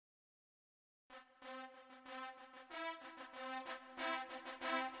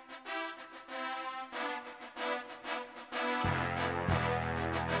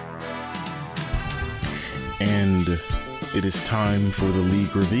and it is time for the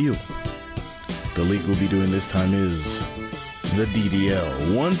league reveal. The league we'll be doing this time is the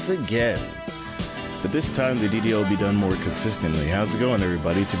DDL once again, but this time the DDL will be done more consistently. How's it going,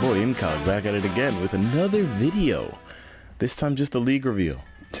 everybody? It's your boy Incog back at it again with another video. This time just a league reveal,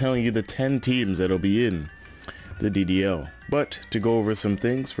 telling you the 10 teams that'll be in the DDL. But to go over some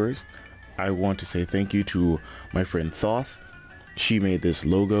things first, I want to say thank you to my friend Thoth. She made this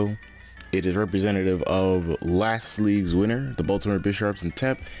logo. It is representative of last league's winner, the Baltimore Bisharps and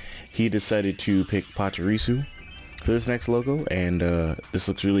Tep. He decided to pick Pachirisu for this next logo, and this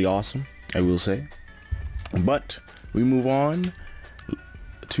looks really awesome, I will say. But we move on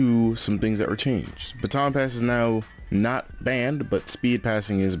to some things that were changed. Baton Pass is now not banned, but Speed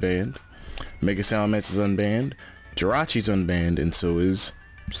Passing is banned. Mega Salamence is unbanned. Jirachi's unbanned, and so is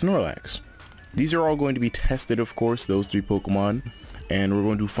Snorlax. These are all going to be tested, of course, those 3 Pokemon, and we're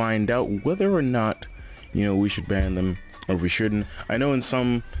going to find out whether or not, we should ban them or we shouldn't. I know in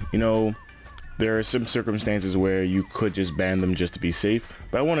some, there are some circumstances where you could just ban them just to be safe,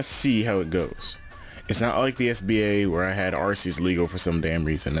 but I want to see how it goes. It's not like the SBA where I had Arceus legal for some damn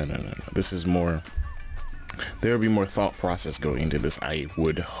reason. No. This is more, there will be more thought process going into this, I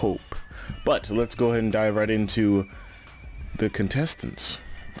would hope. But let's go ahead and dive right into the contestants,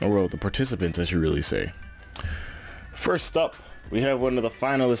 or well, the participants, I should really say. First up, we have one of the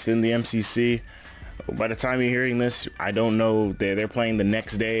finalists in the MCC. By the time you're hearing this, I don't know, they're playing the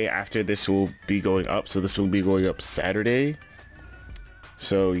next day after this will be going up, so this will be going up Saturday.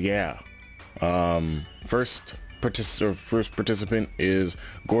 So yeah, first participant is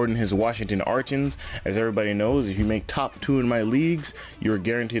Gordon his Washington Archons. As everybody knows, if you make top 2 in my leagues, you're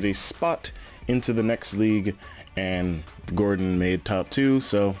guaranteed a spot into the next league, and Gordon made top 2,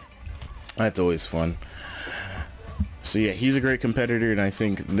 so that's always fun. So yeah, he's a great competitor, and I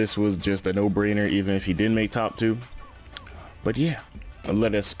think this was just a no-brainer even if he didn't make top 2. But yeah,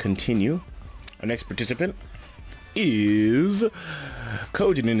 let us continue. Our next participant is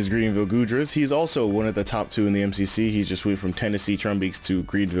Kojin in his Greenville Gudras. He's also one of the top 2 in the MCC. He just went from Tennessee Trumbeaks to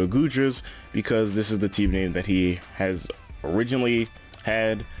Greenville Gudras because this is the team name that he has originally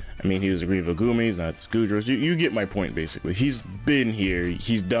had. I mean, he was a Greenville Goomies, not Gudras. You get my point, basically. He's been here.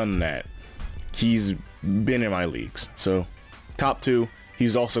 He's done that. He's been in my leagues. So, top 2.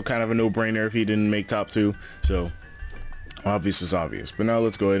 He's also kind of a no-brainer if he didn't make top 2. So, obvious was obvious. But now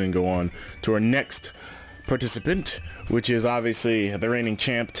let's go ahead and go on to our next participant, which is obviously the reigning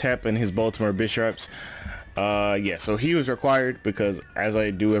champ, Tep, and his Baltimore Bisharps. Yeah, so he was required because, as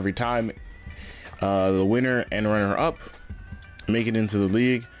I do every time, the winner and runner-up make it into the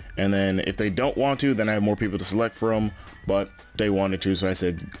league. And then if they don't want to, then I have more people to select from, but they wanted to, so I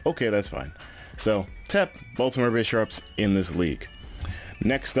said, okay, that's fine. So, Tep, Baltimore Bisharps in this league.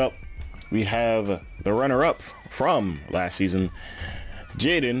 Next up, we have the runner-up from last season,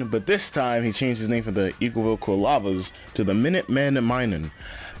 Jaden, but this time he changed his name from the Equalville Quillavas to the Minutemen Minin.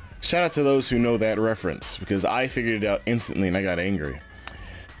 Shout out to those who know that reference, because I figured it out instantly and I got angry.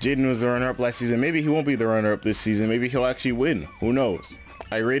 Jaden was the runner-up last season. Maybe he won't be the runner-up this season. Maybe he'll actually win. Who knows?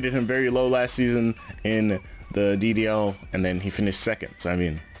 I rated him very low last season in the DDL, and then he finished 2nd. So, I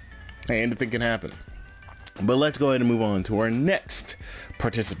mean, hey, anything can happen. But let's go ahead and move on to our next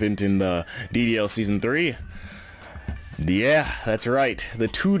participant in the DDL Season 3. Yeah, that's right. The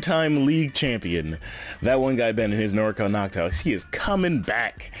 2-time league champion. That one guy been in his NorCal Noctowl. He is coming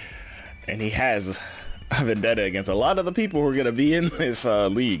back. And he has a vendetta against a lot of the people who are going to be in this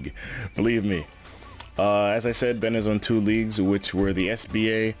league. Believe me. As I said, Ben is on 2 leagues, which were the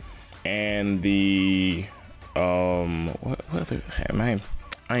SBA and the what other,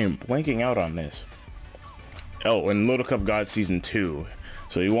 I am blanking out on this. Oh, and Little Cup God Season 2.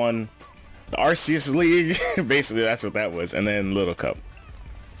 So he won the Arceus League. Basically, that's what that was. And then Little Cup.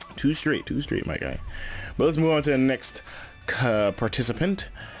 2 straight, my guy. But let's move on to the next participant.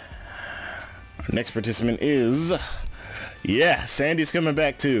 Our next participant is, yeah, Sandy's coming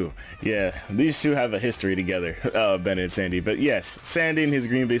back too. Yeah, these two have a history together, Ben and Sandy. But yes, Sandy and his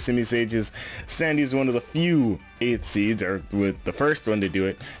Green Bay Semi-Sages. Sandy's one of the few 8th seeds, or with the first one to do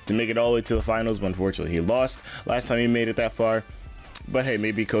it, to make it all the way to the finals, but unfortunately he lost last time he made it that far. But hey,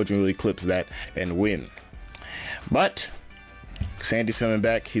 maybe Coach will really clips that and win. But Sandy's coming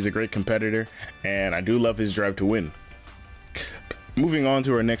back. He's a great competitor, and I do love his drive to win. Moving on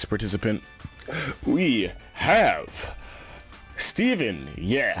to our next participant, we have Steven.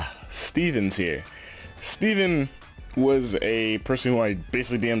 Yeah, Steven's here. Steven was a person who I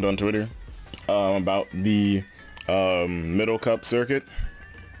basically DM'd on Twitter about the Middle Cup circuit.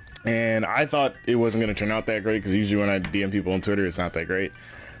 And I thought it wasn't going to turn out that great, because usually when I DM people on Twitter, it's not that great.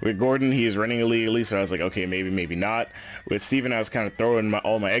 With Gordon, he is running illegally, so I was like, okay, maybe not. With Steven, I was kind of throwing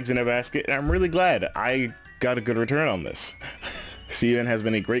all my eggs in a basket, and I'm really glad I got a good return on this. Steven has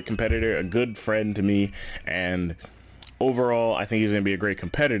been a great competitor, a good friend to me, and overall, I think he's going to be a great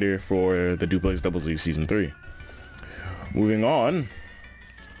competitor for the Duplex Doubles League Season 3. Moving on,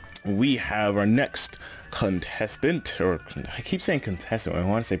 we have our next contestant, or I keep saying contestant, I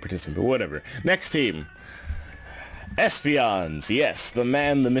want to say participant, but whatever. Next team. Espions, yes, the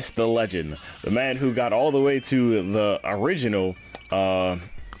man, the myth, the legend, the man who got all the way to the original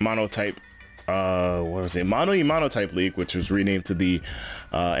monotype, monotype league, which was renamed to the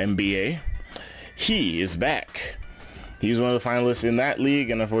NBA. He is back. He was one of the finalists in that league,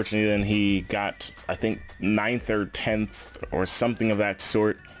 and unfortunately then he got, I think, 9th or 10th or something of that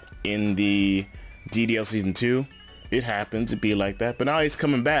sort in the DDL Season 2. It happens, it be like that, but now he's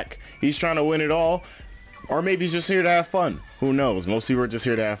coming back. He's trying to win it all. Or maybe he's just here to have fun. Who knows? Most people are just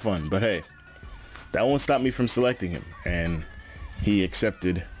here to have fun. But hey, that won't stop me from selecting him. And he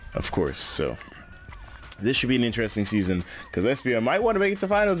accepted, of course. So this should be an interesting season, because SBI might want to make it to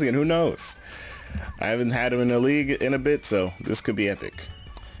finals again. Who knows? I haven't had him in the league in a bit, so this could be epic.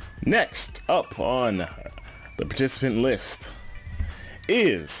 Next up on the participant list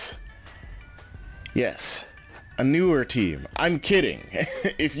is, yes, a newer team. I'm kidding.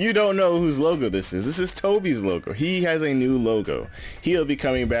 If you don't know whose logo this is Toby's logo. He has a new logo. He'll be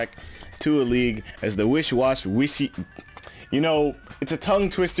coming back to a league as the Wish Wash Wishy. You know, it's a tongue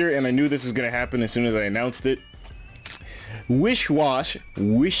twister, and I knew this was going to happen as soon as I announced it. Wish Wash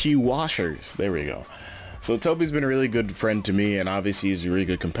Wishy Washers. There we go. So Toby's been a really good friend to me, and obviously he's a really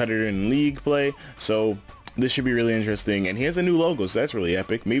good competitor in league play. So this should be really interesting, and he has a new logo, so that's really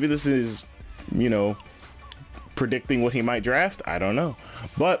epic. Maybe this is, you know, predicting what he might draft. I don't know,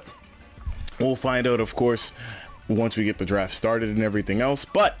 but we'll find out, of course, once we get the draft started and everything else.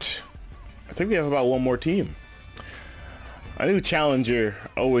 But I think we have about one more team. A new challenger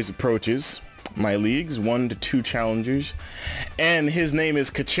always approaches my leagues, 1 to 2 challengers, and his name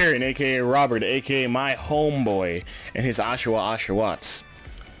is Kacherin, aka Robert, aka my homeboy, and his Oshawatts.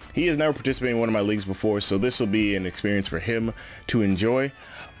 He has never participated in one of my leagues before, so this will be an experience for him to enjoy.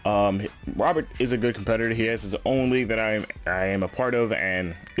 Robert is a good competitor. He has his own league that I am a part of,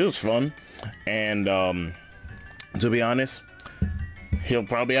 and it was fun. And to be honest, he'll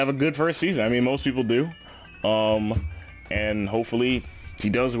probably have a good first season. I mean, most people do. And hopefully he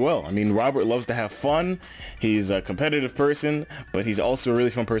does well. I mean, Robert loves to have fun. He's a competitive person, but he's also a really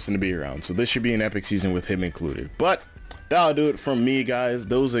fun person to be around. So this should be an epic season with him included. But that'll do it from me, guys.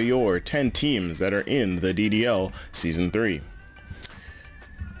 Those are your 10 teams that are in the DDL Season 3.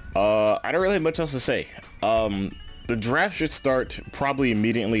 I don't really have much else to say. The draft should start probably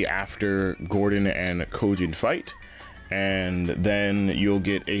immediately after Gordon and Kojin fight, and then you'll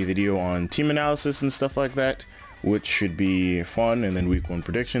get a video on team analysis and stuff like that, which should be fun, and then week 1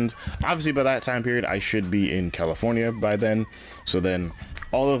 predictions. Obviously by that time period I should be in California by then, so then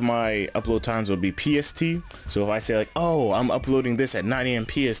all of my upload times will be PST. So if I say like, oh, I'm uploading this at 9 AM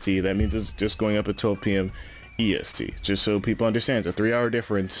PST, that means it's just going up at 12 PM EST, just so people understand. It's a 3-hour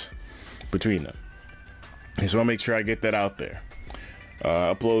difference between them. And so I'll make sure I get that out there.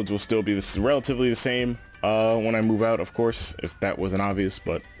 Uploads will still be relatively the same when I move out, of course, if that wasn't obvious.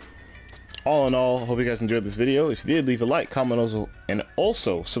 But all in all, hope you guys enjoyed this video. If you did, leave a like, comment, and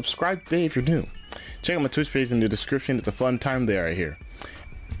also subscribe today if you're new. Check out my Twitch page in the description. It's a fun time there, I hear.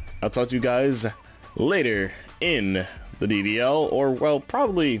 I'll talk to you guys later in the DDL, or well,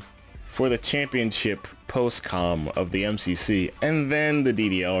 probably for the championship post-com of the MCC, and then the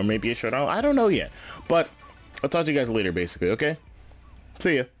DDL, or maybe a showdown. I don't know yet, but I'll talk to you guys later, basically, okay?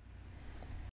 See ya.